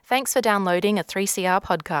Thanks for downloading a 3CR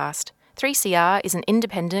podcast. 3CR is an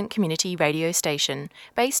independent community radio station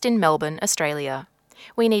based in Melbourne, Australia.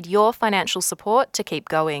 We need your financial support to keep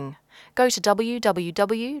going. Go to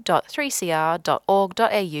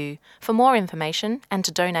www.3cr.org.au for more information and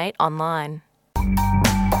to donate online.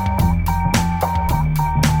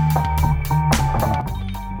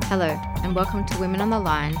 Hello, and welcome to Women on the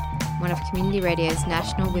Line, one of Community Radio's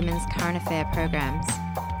national women's current affair programs.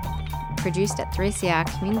 Produced at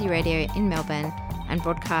 3CR Community Radio in Melbourne and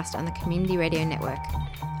broadcast on the Community Radio Network.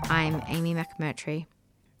 I'm Amy McMurtry.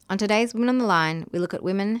 On today's Women on the Line, we look at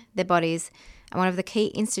women, their bodies, and one of the key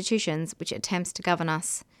institutions which attempts to govern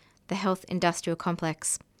us, the health industrial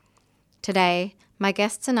complex. Today, my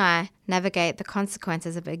guests and I navigate the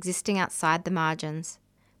consequences of existing outside the margins,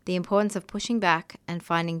 the importance of pushing back and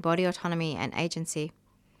finding body autonomy and agency.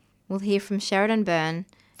 We'll hear from Sheridan Byrne,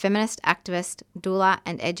 feminist activist, doula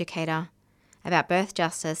and educator, about birth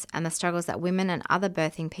justice and the struggles that women and other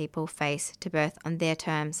birthing people face to birth on their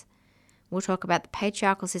terms. We'll talk about the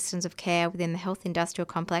patriarchal systems of care within the health industrial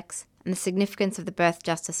complex and the significance of the birth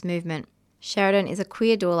justice movement. Sheridan is a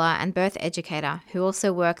queer doula and birth educator who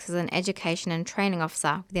also works as an education and training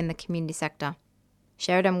officer within the community sector.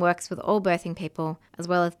 Sheridan works with all birthing people as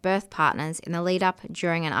well as birth partners in the lead up,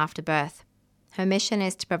 during and after birth. Her mission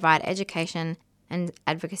is to provide education and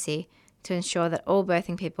advocacy to ensure that all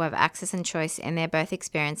birthing people have access and choice in their birth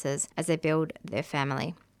experiences as they build their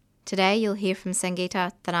family. Today you'll hear from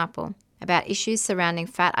Sangeeta Thanapal about issues surrounding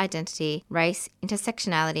fat identity, race,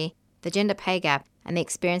 intersectionality, the gender pay gap, and the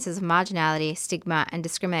experiences of marginality, stigma and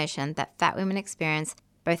discrimination that fat women experience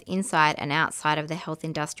both inside and outside of the health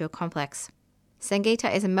industrial complex.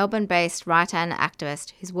 Sangeeta is a Melbourne-based writer and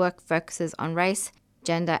activist whose work focuses on race,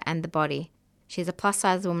 gender and the body. She is a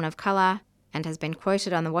plus-size woman of colour and has been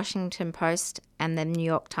quoted on the Washington Post and the New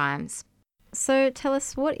York Times. So tell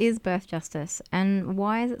us, what is birth justice and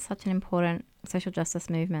why is it such an important social justice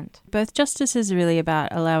movement? Birth justice is really about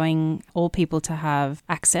allowing all people to have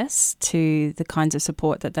access to the kinds of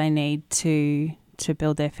support that they need to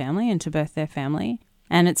build their family and to birth their family.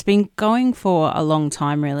 And it's been going for a long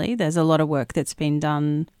time, really. There's a lot of work that's been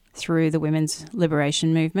done through the women's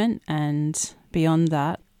liberation movement and beyond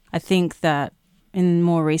that. I think that in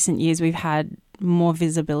more recent years, we've had more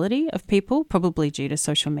visibility of people, probably due to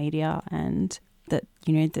social media, and that,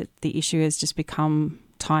 that the issue has just become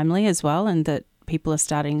timely as well, and that people are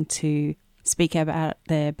starting to speak about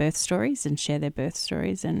their birth stories and share their birth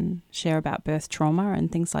stories and share about birth trauma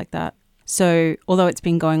and things like that. So although it's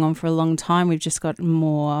been going on for a long time, we've just got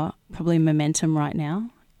more probably momentum right now.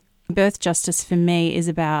 Birth justice for me is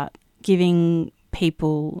about giving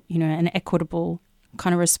people, an equitable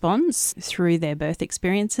kind of response through their birth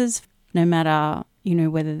experiences, no matter,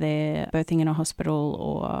 whether they're birthing in a hospital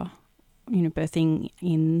or, birthing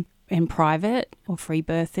in private or free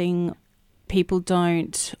birthing. People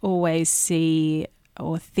don't always see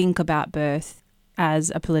or think about birth as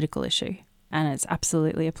a political issue, and it's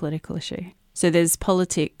absolutely a political issue. So there's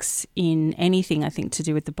politics in anything, I think, to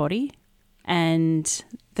do with the body, and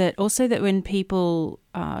that also that when people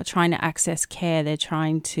are trying to access care, they're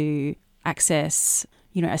trying to access,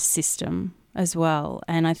 a system as well.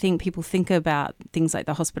 And I think people think about things like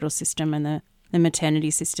the hospital system and the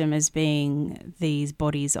maternity system as being these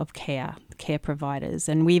bodies of care providers,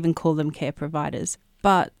 and we even call them care providers.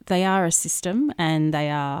 But they are a system, and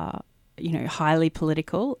they are, highly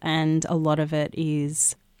political, and a lot of it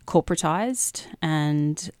is corporatized.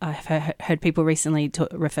 And I've heard people recently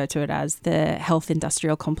refer to it as the health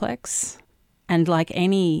industrial complex. And like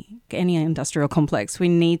any industrial complex, we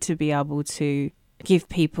need to be able to give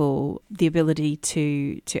people the ability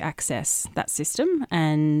to access that system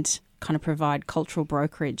and kind of provide cultural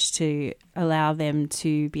brokerage to allow them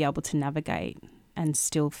to be able to navigate and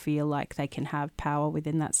still feel like they can have power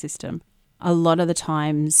within that system. A lot of the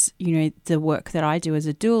times, the work that I do as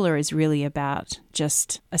a doula is really about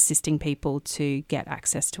just assisting people to get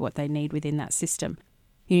access to what they need within that system.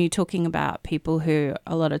 You're talking about people who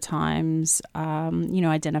a lot of times,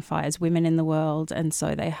 identify as women in the world, and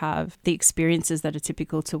so they have the experiences that are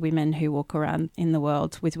typical to women who walk around in the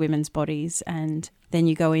world with women's bodies. And then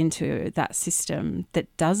you go into that system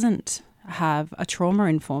that doesn't have a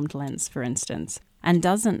trauma-informed lens, for instance, and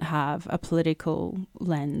doesn't have a political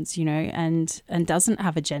lens, and doesn't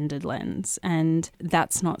have a gendered lens. And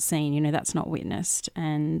that's not seen, that's not witnessed.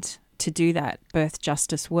 And to do that birth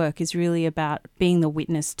justice work is really about being the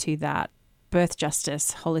witness to that. Birth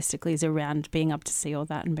justice holistically is around being able to see all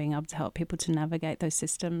that and being able to help people to navigate those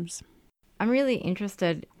systems. I'm really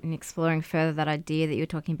interested in exploring further that idea that you were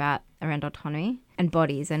talking about around autonomy and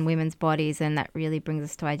bodies and women's bodies, and that really brings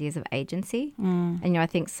us to ideas of agency. And, I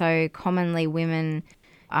think so commonly women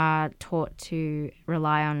are taught to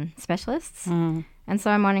rely on specialists. And so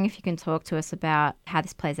I'm wondering if you can talk to us about how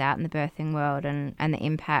this plays out in the birthing world and the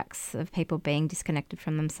impacts of people being disconnected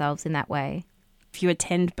from themselves in that way. If you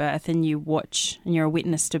attend birth and you watch and you're a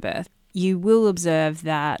witness to birth, you will observe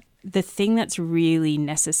that the thing that's really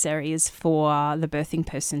necessary is for the birthing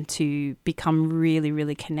person to become really,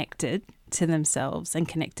 really connected to themselves and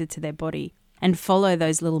connected to their body and follow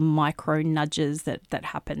those little micro nudges that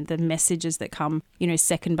happen, the messages that come,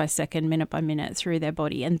 second by second, minute by minute through their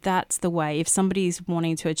body. And that's the way, if somebody's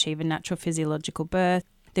wanting to achieve a natural physiological birth,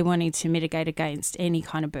 they're wanting to mitigate against any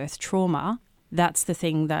kind of birth trauma, that's the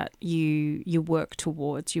thing that you work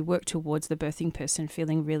towards. You work towards the birthing person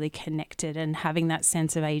feeling really connected, and having that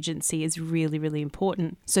sense of agency is really, really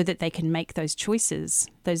important so that they can make those choices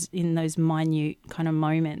in those minute kind of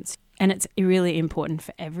moments. And it's really important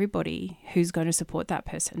for everybody who's going to support that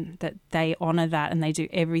person that they honour that and they do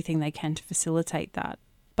everything they can to facilitate that.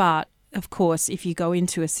 But of course, if you go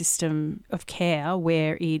into a system of care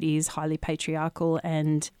where it is highly patriarchal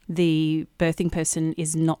and the birthing person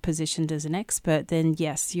is not positioned as an expert, then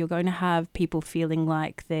yes, you're going to have people feeling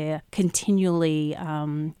like they're continually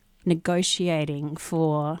negotiating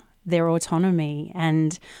for their autonomy,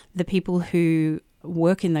 and the people who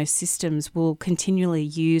work in those systems will continually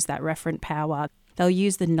use that referent power. They'll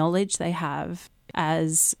use the knowledge they have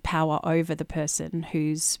as power over the person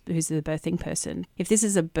who's the birthing person. If this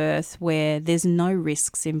is a birth where there's no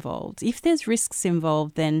risks involved, if there's risks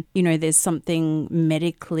involved, then, there's something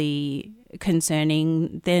medically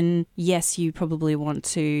concerning, then yes, you probably want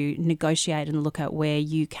to negotiate and look at where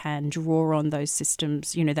you can draw on those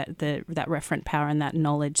systems, that referent power and that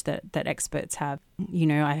knowledge that experts have.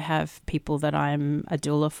 I have people that I'm a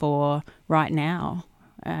doula for right now.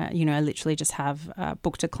 I literally just have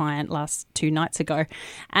booked a client last 2 nights ago.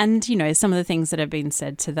 And, some of the things that have been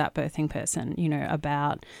said to that birthing person,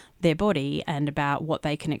 about their body and about what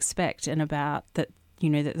they can expect, and about that,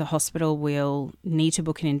 that the hospital will need to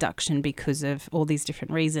book an induction because of all these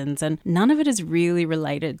different reasons. And none of it is really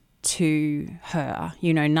related to her.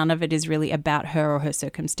 None of it is really about her or her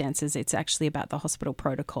circumstances. It's actually about the hospital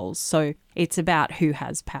protocols. So it's about who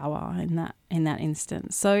has power in that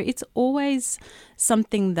instance. So it's always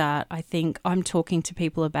something that I think I'm talking to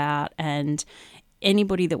people about, and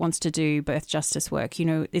anybody that wants to do birth justice work,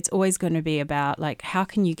 it's always going to be about, like, how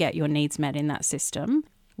can you get your needs met in that system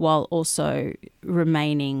while also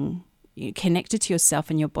remaining connected to yourself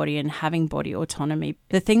and your body and having body autonomy.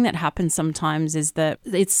 The thing that happens sometimes is that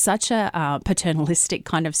it's such a paternalistic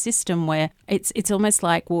kind of system where it's almost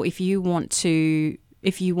like, well, if you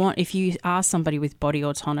are somebody with body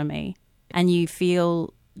autonomy and you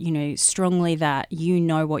feel, strongly that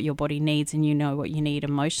what your body needs and what you need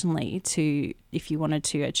emotionally if you wanted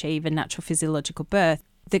to achieve a natural physiological birth,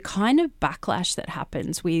 the kind of backlash that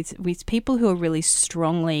happens with people who are really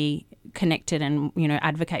strongly connected and,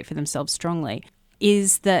 advocate for themselves strongly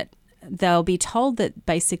is that they'll be told that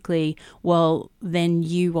basically, well, then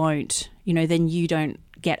you won't, then you don't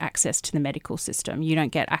get access to the medical system. You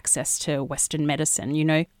don't get access to Western medicine.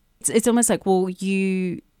 It's almost like, well, if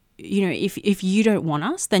you don't want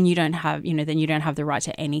us, then you don't have, then you don't have the right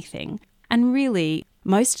to anything. And really,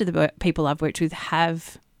 most of the people I've worked with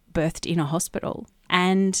have birthed in a hospital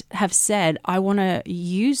and have said, I want to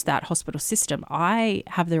use that hospital system. I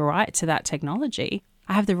have the right to that technology.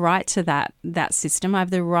 I have the right to that system. I have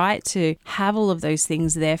the right to have all of those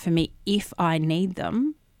things there for me if I need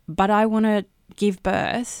them. But I want to give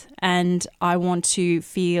birth and I want to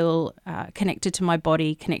feel connected to my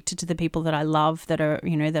body, connected to the people that I love that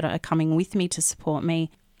are coming with me to support me.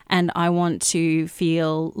 And I want to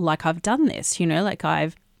feel like I've done this, like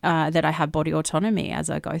that I have body autonomy as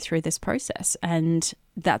I go through this process. And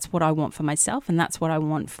that's what I want for myself. And that's what I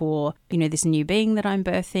want for, this new being that I'm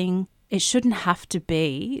birthing. It shouldn't have to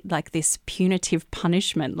be like this punitive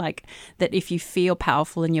punishment, like that if you feel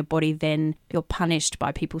powerful in your body, then you're punished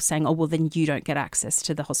by people saying, oh, well, then you don't get access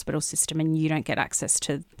to the hospital system and you don't get access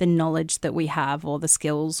to the knowledge that we have or the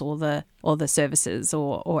skills or the services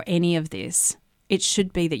or any of this. It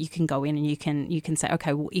should be that you can go in and you can say,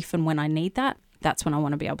 okay, well, if and when I need that, that's when I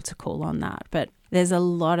want to be able to call on that. But there's a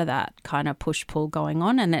lot of that kind of push-pull going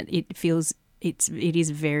on, and it is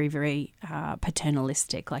very, very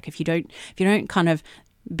paternalistic. Like if you don't kind of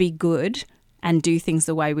be good and do things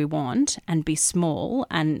the way we want and be small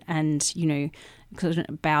and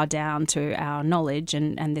bow down to our knowledge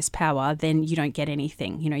and this power, then you don't get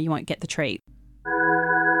anything. You won't get the treat.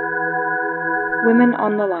 Women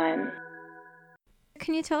on the Line.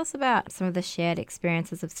 Can you tell us about some of the shared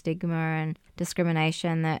experiences of stigma and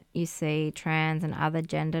discrimination that you see trans and other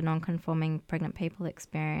gender non-conforming pregnant people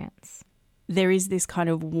experience? There is this kind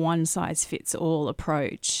of one-size-fits-all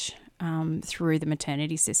approach through the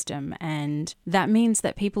maternity system, and that means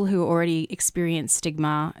that people who already experience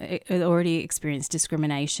stigma, already experience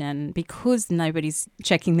discrimination because nobody's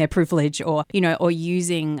checking their privilege or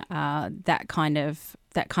using that kind of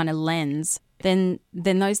lens, then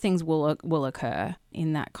those things will occur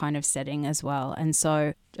in that kind of setting as well. And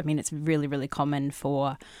so, I mean, it's really, really common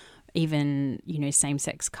for even,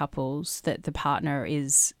 same-sex couples that the partner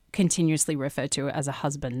is continuously referred to as a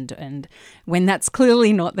husband, and when that's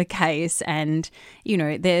clearly not the case. And,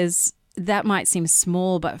 that might seem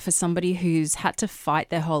small, but for somebody who's had to fight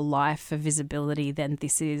their whole life for visibility, then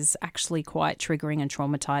this is actually quite triggering and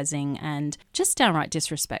traumatizing and just downright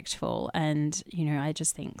disrespectful. And, I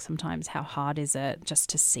just think sometimes how hard is it just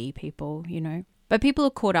to see people, But people are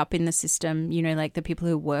caught up in the system, like the people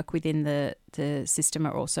who work within the system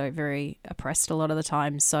are also very oppressed a lot of the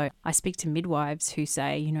time. So I speak to midwives who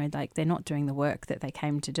say, like they're not doing the work that they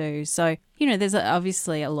came to do. So, there's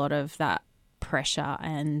obviously a lot of that pressure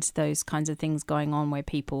and those kinds of things going on where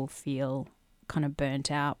people feel kind of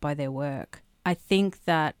burnt out by their work. I think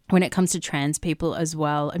that when it comes to trans people as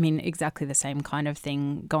well, I mean, exactly the same kind of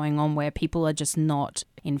thing going on where people are just not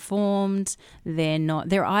informed.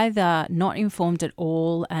 They're either not informed at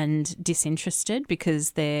all and disinterested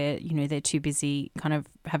because they're too busy kind of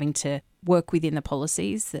having to work within the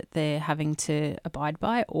policies that they're having to abide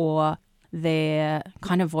by, or they're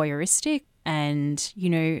kind of voyeuristic and,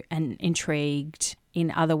 and intrigued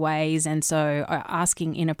in other ways. And so are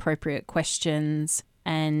asking inappropriate questions,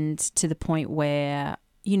 and to the point where,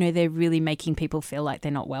 they're really making people feel like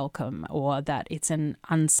they're not welcome or that it's an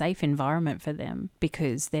unsafe environment for them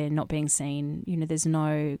because they're not being seen. There's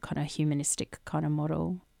no kind of humanistic kind of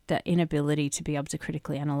model. The inability to be able to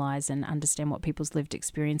critically analyse and understand what people's lived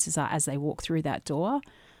experiences are as they walk through that door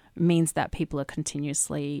means that people are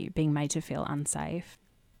continuously being made to feel unsafe.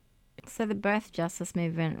 So the birth justice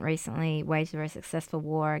movement recently waged a very successful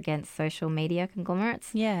war against social media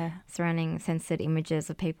conglomerates surrounding censored images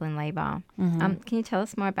of people in labour. Mm-hmm. Can you tell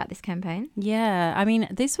us more about this campaign? Yeah, I mean,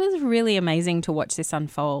 this was really amazing to watch this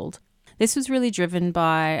unfold. This was really driven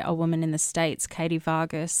by a woman in the States, Katie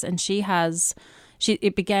Vargas, and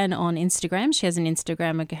it began on Instagram. She has an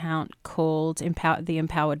Instagram account called The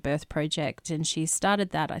Empowered Birth Project, and she started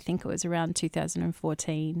that, I think it was around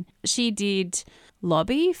 2014. She did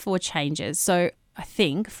lobby for changes. So I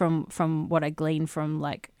think from what I gleaned from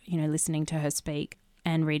listening to her speak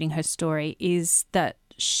and reading her story is that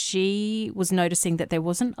she was noticing that there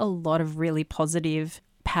wasn't a lot of really positive,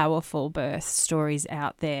 powerful birth stories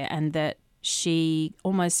out there, and that she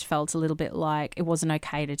almost felt a little bit like it wasn't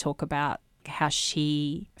okay to talk about how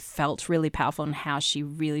she felt really powerful and how she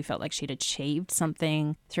really felt like she'd achieved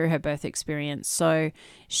something through her birth experience. So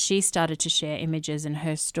she started to share images in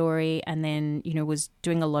her story, and then, was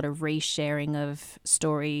doing a lot of resharing of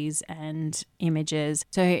stories and images.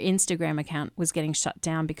 So her Instagram account was getting shut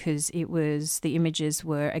down because the images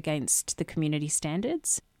were against the community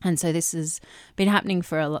standards. And so this has been happening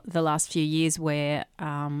for the last few years where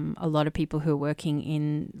a lot of people who are working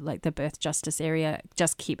in the birth justice area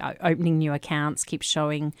just keep opening new accounts, keep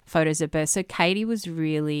showing photos of birth. So Katie was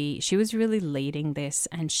really leading this,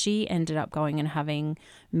 and she ended up going and having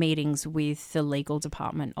meetings with the legal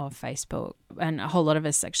department of Facebook. And a whole lot of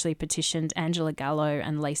us actually petitioned. Angela Gallo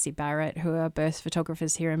and Lacey Barrett, who are birth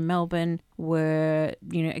photographers here in Melbourne, were,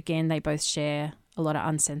 again, they both share a lot of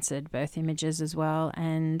uncensored birth images as well,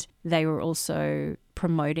 and they were also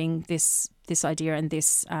promoting this idea and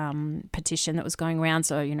this petition that was going around.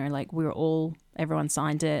 So everyone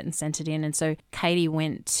signed it and sent it in, and so Katie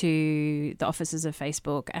went to the offices of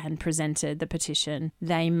Facebook and presented the petition.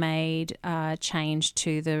 They made a change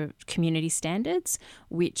to the community standards,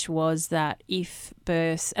 which was that if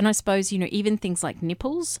birth, and I suppose even things like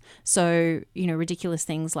nipples, so ridiculous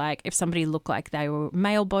things like if somebody looked like they were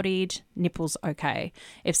male-bodied, nipples okay.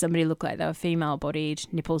 If somebody looked like they were female-bodied,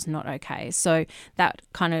 nipples not okay. So that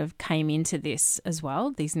kind of came into this as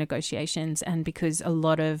well, these negotiations, and because a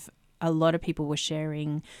lot of people were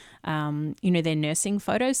sharing, their nursing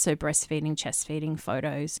photos, so breastfeeding, chest feeding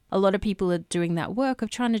photos. A lot of people are doing that work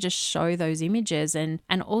of trying to just show those images and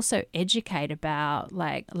also educate about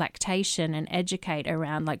lactation and educate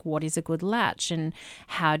around what is a good latch and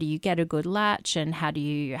how do you get a good latch and how do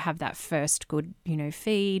you have that first good,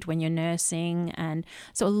 feed when you're nursing. And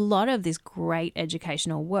so a lot of this great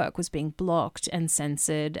educational work was being blocked and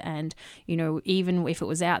censored, and, even if it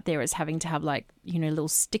was out there, it's having to have little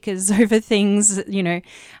stickers over things,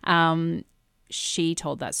 she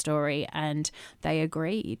told that story, and they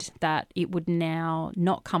agreed that it would now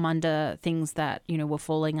not come under things that, were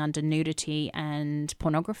falling under nudity and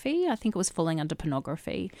pornography. I think it was falling under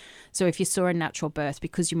pornography. So if you saw a natural birth,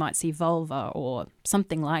 because you might see vulva or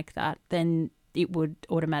something like that, then it would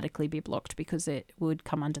automatically be blocked because it would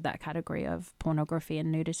come under that category of pornography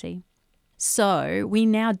and nudity. So we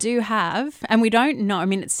now do have, and we don't know,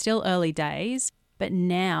 it's still early days, but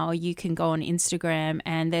now you can go on Instagram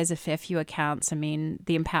and there's a fair few accounts.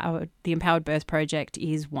 The Empowered Birth Project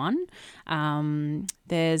is one.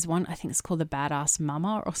 There's one, I think it's called the Badass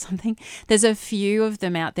Mama or something. There's a few of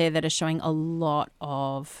them out there that are showing a lot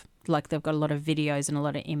of, they've got a lot of videos and a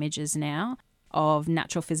lot of images now of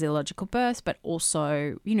natural physiological birth, but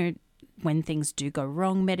also, when things do go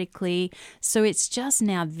wrong medically. So it's just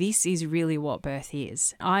now, this is really what birth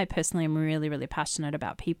is. I personally am really, really passionate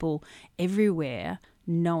about people everywhere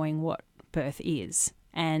knowing what birth is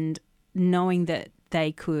and knowing that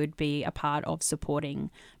they could be a part of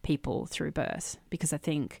supporting people through birth, because I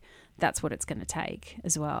think that's what it's going to take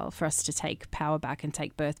as well, for us to take power back and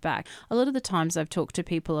take birth back. A lot of the times I've talked to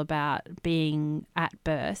people about being at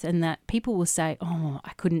birth and that people will say, oh,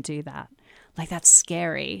 I couldn't do that. That's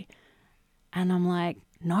scary. And I'm like,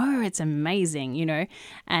 no, it's amazing,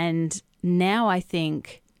 And now I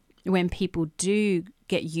think when people do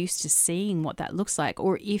get used to seeing what that looks like,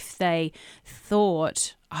 or if they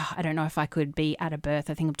thought, I don't know if I could be at a birth,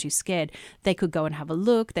 I think I'm too scared, they could go and have a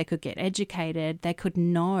look, they could get educated, they could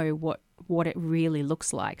know what it really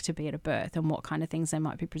looks like to be at a birth and what kind of things they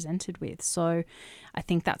might be presented with. So I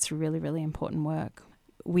think that's really, really important work.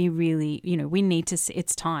 We really, we need to see,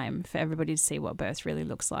 it's time for everybody to see what birth really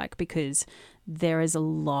looks like, because there is a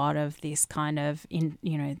lot of this kind of,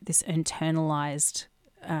 this internalized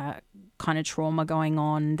kind of trauma going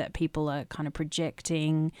on that people are kind of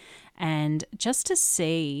projecting. And just to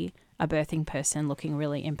see a birthing person looking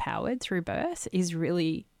really empowered through birth is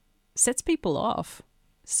really sets people off.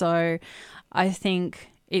 So I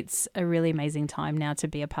think it's a really amazing time now to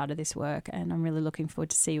be a part of this work, and I'm really looking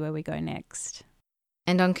forward to see where we go next.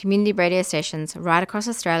 And on community radio stations right across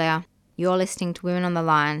Australia, you're listening to Women on the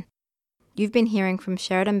Line. You've been hearing from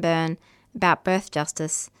Sheridan Byrne about birth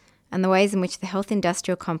justice and the ways in which the health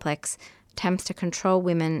industrial complex attempts to control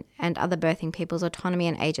women and other birthing people's autonomy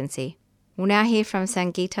and agency. We'll now hear from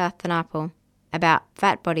Sangeeta Thanapal about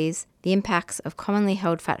fat bodies, the impacts of commonly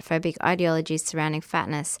held fatphobic ideologies surrounding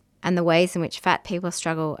fatness, and the ways in which fat people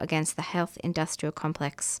struggle against the health industrial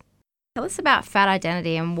complex. Tell us about fat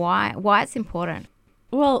identity and why it's important.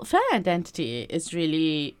 Well, fat identity is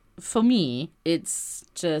really, for me, it's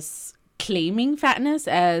just claiming fatness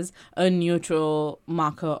as a neutral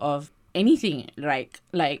marker of anything,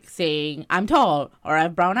 like saying I'm tall or I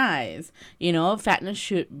have brown eyes. Fatness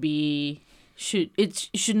should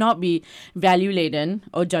not be value laden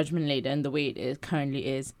or judgment laden the way it currently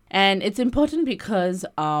is. And it's important because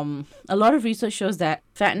a lot of research shows that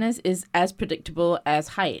fatness is as predictable as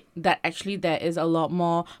height, that actually there is a lot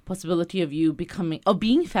more possibility of you becoming or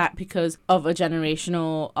being fat because of a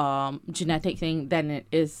generational genetic thing than it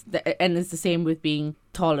is, and it's the same with being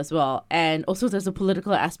tall as well. And also there's a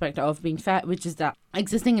political aspect of being fat, which is that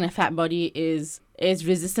existing in a fat body is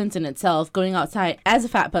resistance in itself. Going outside as a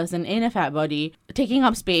fat person in a fat body, taking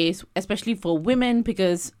up space, especially for women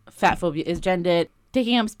because fat phobia is gendered,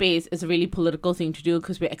 taking up space is a really political thing to do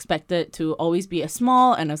because we're expected to always be as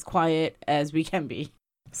small and as quiet as we can be.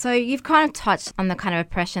 So you've kind of touched on the kind of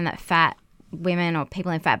oppression that fat women or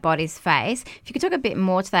people in fat bodies face. If you could talk a bit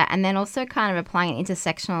more to that, and then also kind of applying an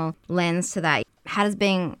intersectional lens to that. How does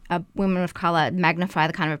being a woman of colour magnify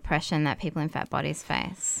the kind of oppression that people in fat bodies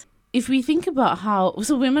face? If we think about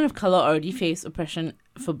so women of colour already face oppression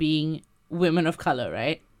for being women of colour,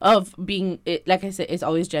 right? Of being, like I said, it's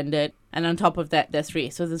always gendered. And on top of that, there's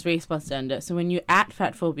race. So there's race plus gender. So when you add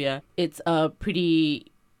fat phobia, it's a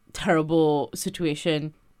pretty terrible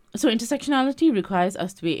situation. So intersectionality requires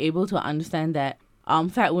us to be able to understand that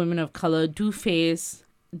fat women of colour do face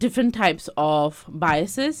different types of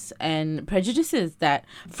biases and prejudices that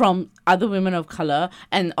from other women of colour,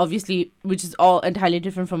 and obviously, which is all entirely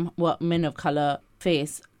different from what men of colour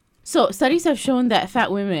face. So studies have shown that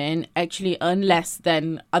fat women actually earn less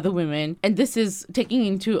than other women, and this is taking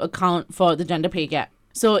into account for the gender pay gap.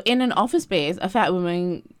 So in an office space, a fat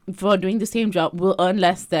woman for doing the same job will earn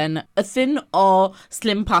less than a thin or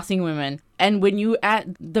slim passing woman. And when you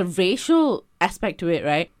add the racial aspect to it,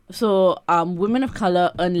 right? So women of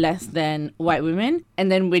color earn less than white women.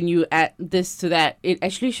 And then when you add this to that, it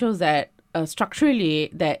actually shows that structurally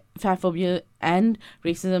that fat phobia and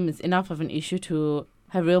racism is enough of an issue to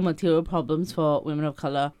have real material problems for women of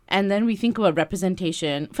color. And then we think about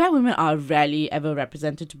representation. Fat women are rarely ever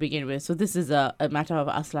represented to begin with. So this is a matter of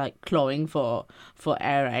us like clawing for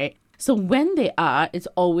air, right? So when they are, it's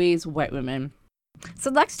always white women. So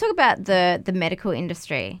I'd like to talk about the medical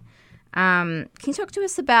industry. Can you talk to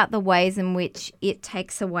us about the ways in which it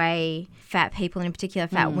takes away fat people, and in particular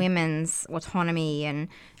fat women's autonomy and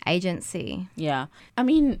agency? Yeah. I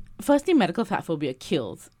mean, firstly, medical fat phobia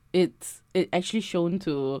kills. It's actually shown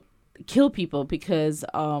to kill people because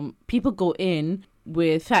people go in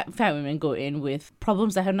with fat women go in with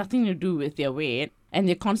problems that have nothing to do with their weight, and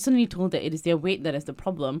they're constantly told that it is their weight that is the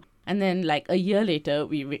problem. And then like a year later,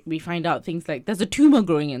 we find out things like there's a tumor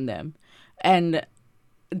growing in them, and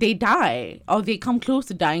they die, or they come close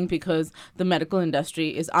to dying because the medical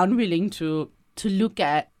industry is unwilling to look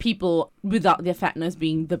at people without their fatness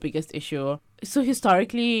being the biggest issue. So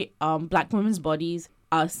historically, black women's bodies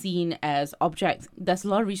are seen as objects. There's a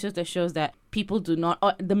lot of research that shows that people do not,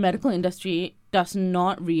 or the medical industry does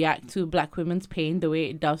not react to black women's pain the way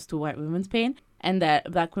it does to white women's pain, and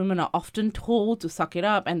that black women are often told to suck it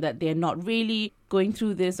up and that they're not really going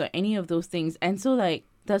through this or any of those things. And so like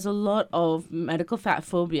there's a lot of medical fat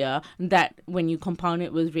phobia that when you compound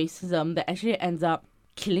it with racism, that actually ends up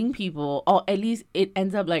killing people, or at least it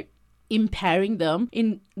ends up like impairing them.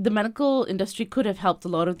 In the medical industry could have helped a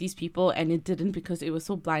lot of these people, and it didn't because it was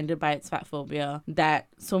so blinded by its fat phobia that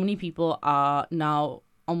so many people are now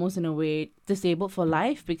almost in a way disabled for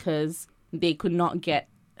life because they could not get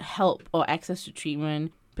help or access to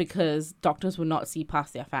treatment because doctors would not see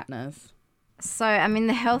past their fatness. So, I mean,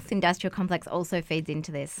 the health industrial complex also feeds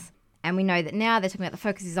into this. And we know that now they're talking about the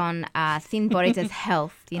focus is on thin bodies as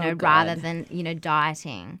health, rather than,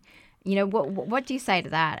 dieting. What do you say to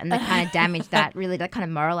that? And the kind of damage that really that kind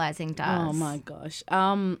of moralizing does. Oh my gosh.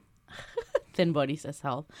 Thin bodies as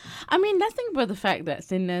health. I mean, let's think about the fact that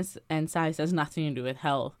thinness and size has nothing to do with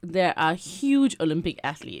health. There are huge Olympic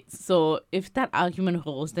athletes. So if that argument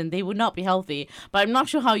holds, then they would not be healthy. But I'm not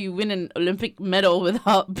sure how you win an Olympic medal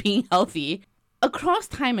without being healthy. Across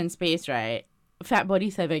time and space, right, fat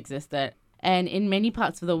bodies have existed. And in many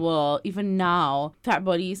parts of the world, even now, fat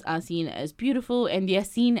bodies are seen as beautiful, and they are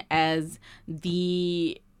seen as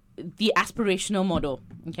the aspirational model,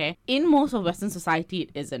 okay? In most of Western society, it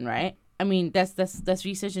isn't, right? I mean, there's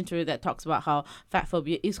research into it that talks about how fat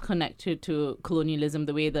phobia is connected to colonialism,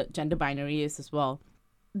 the way that gender binary is as well.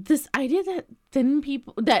 This idea that thin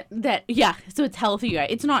people, so it's healthy, right?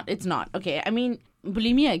 It's not, okay? I mean,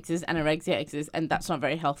 bulimia exists, anorexia exists, and that's not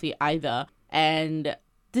very healthy either. And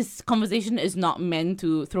this conversation is not meant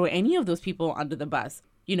to throw any of those people under the bus,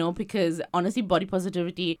 because honestly, body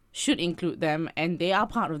positivity should include them, and they are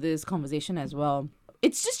part of this conversation as well.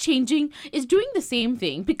 It's just changing. It's doing the same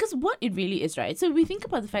thing because what it really is, right? So we think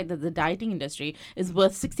about the fact that the dieting industry is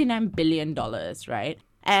worth $69 billion, right?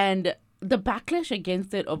 And the backlash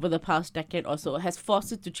against it over the past decade or so has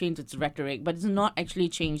forced it to change its rhetoric, but it's not actually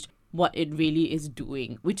changed what it really is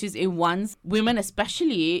doing, which is it wants women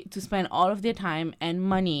especially to spend all of their time and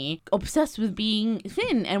money obsessed with being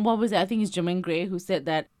thin. And what was it? I think it's Germaine Gray who said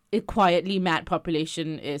that a quietly mad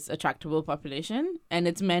population is a tractable population, and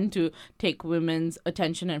it's meant to take women's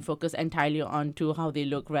attention and focus entirely onto how they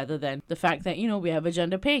look rather than the fact that, we have a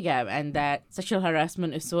gender pay gap and that sexual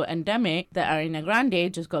harassment is so endemic that Ariana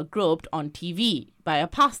Grande just got groped on TV by a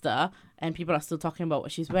pastor, and people are still talking about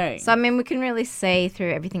what she's wearing. So, I mean, we can really see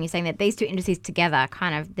through everything you're saying that these two industries together,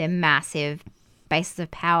 kind of, they're massive bases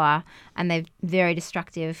of power, and they're very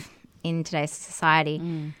destructive in today's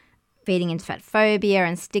society. Feeding into fat phobia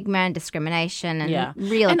and stigma and discrimination and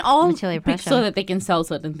real material oppression. So that they can sell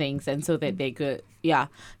certain things and so that they could,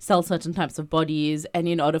 sell certain types of bodies. And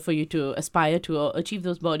in order for you to aspire to achieve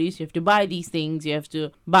those bodies, you have to buy these things. You have to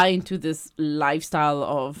buy into this lifestyle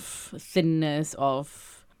of thinness,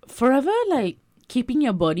 of forever, like, keeping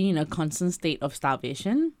your body in a constant state of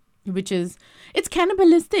starvation, which is, it's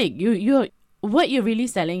cannibalistic. What you're really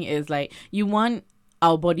selling is, like, you want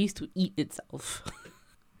our bodies to eat itself.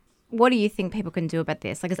 What do you think people can do about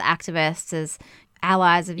this? Like, as activists, as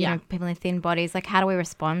allies of, people in thin bodies, like, how do we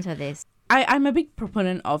respond to this? I'm a big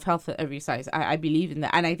proponent of health at every size. I believe in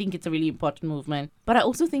that, and I think it's a really important movement. But I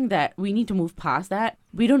also think that we need to move past that.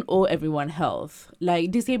 We don't owe everyone health.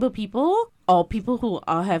 Like, disabled people or people who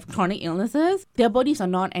have chronic illnesses, their bodies are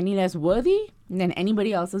not any less worthy than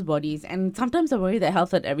anybody else's bodies. And sometimes I worry that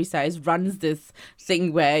health at every size runs this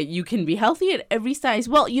thing where you can be healthy at every size.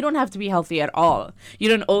 Well, you don't have to be healthy at all. You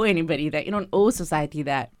don't owe anybody that. You don't owe society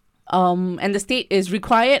that. And the state is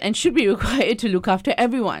required and should be required to look after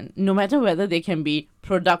everyone, no matter whether they can be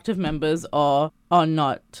productive members or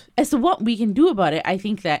not. As to what we can do about it, I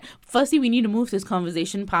think that firstly, we need to move this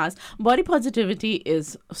conversation past body positivity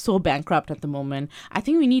is so bankrupt at the moment. I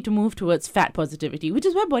think we need to move towards fat positivity, which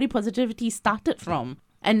is where body positivity started from.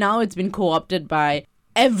 And now it's been co-opted by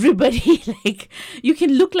everybody. Like, you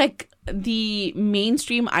can look like the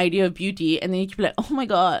mainstream idea of beauty, and then you can be like, oh my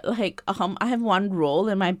god, like I have one roll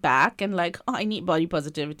in my back and like, oh, I need body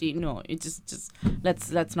positivity. No, it just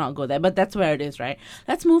let's not go there. But that's where it is, right?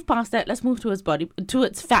 Let's move past that. Let's move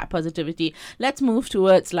towards fat positivity. Let's move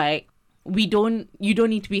towards like, you don't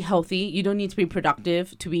need to be healthy, you don't need to be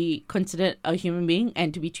productive to be considered a human being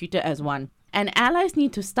and to be treated as one. And allies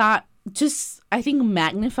need to start just, I think,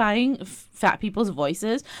 magnifying fat people's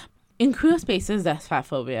voices. In queer spaces, there's fat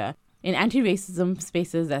phobia. In anti-racism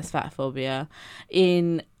spaces, there's fat phobia.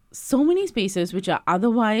 In so many spaces which are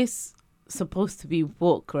otherwise supposed to be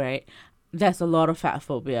woke, right? There's a lot of fat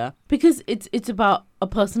phobia because it's about a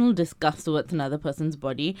personal disgust towards another person's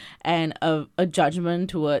body and a judgment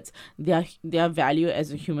towards their value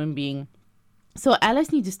as a human being. So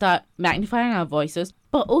allies need to start magnifying our voices,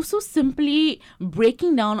 but also simply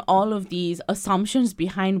breaking down all of these assumptions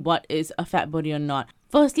behind what is a fat body or not.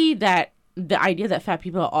 Firstly, that the idea that fat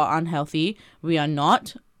people are unhealthy, we are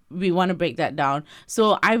not. We want to break that down.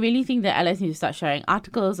 So I really think that allies need to start sharing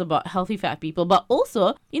articles about healthy fat people, but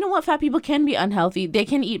also, you know what, fat people can be unhealthy. They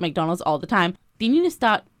can eat McDonald's all the time. They need to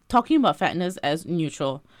start talking about fatness as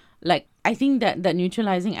neutral. Like, I think that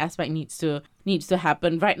neutralizing aspect needs to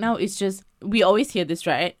happen. Right now, it's just, we always hear this,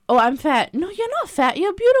 right? Oh, I'm fat. No, you're not fat.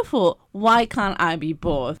 You're beautiful. Why can't I be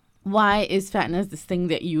both? Why is fatness this thing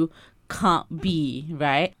that you can't be,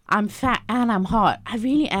 right? I'm fat and I'm hot. I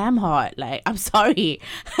really am hot. Like, I'm sorry.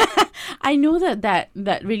 I know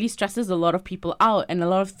that really stresses a lot of people out, and a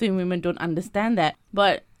lot of thin women don't understand that.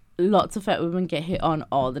 But lots of fat women get hit on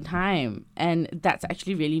all the time, and that's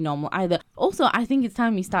actually really normal either. Also, I think it's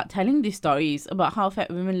time we start telling these stories about how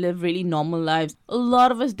fat women live really normal lives. A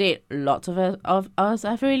lot of us date, lots of us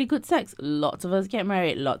have really good sex, lots of us get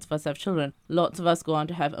married, lots of us have children, lots of us go on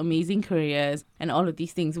to have amazing careers and all of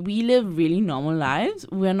these things. We live really normal lives.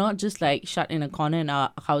 We're not just like shut in a corner in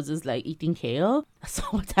our houses like eating kale. That's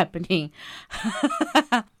not what's happening.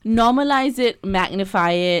 Normalize it,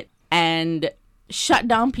 magnify it, and shut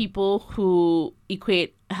down people who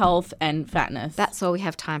equate health and fatness. That's all we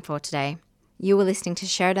have time for today. You were listening to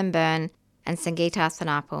Sheridan Byrne and Sangeeta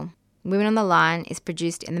Thanapal. Women on the Line is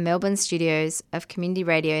produced in the Melbourne studios of Community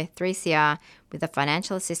Radio 3CR with the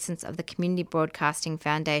financial assistance of the Community Broadcasting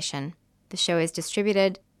Foundation. The show is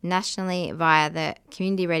distributed nationally via the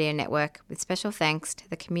Community Radio Network, with special thanks to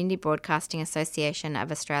the Community Broadcasting Association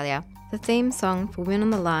of Australia. The theme song for Women on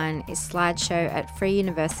the Line is Slideshow at Free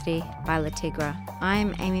University by La Tigra.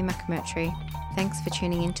 I'm Amy McMurtry. Thanks for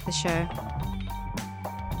tuning into the show.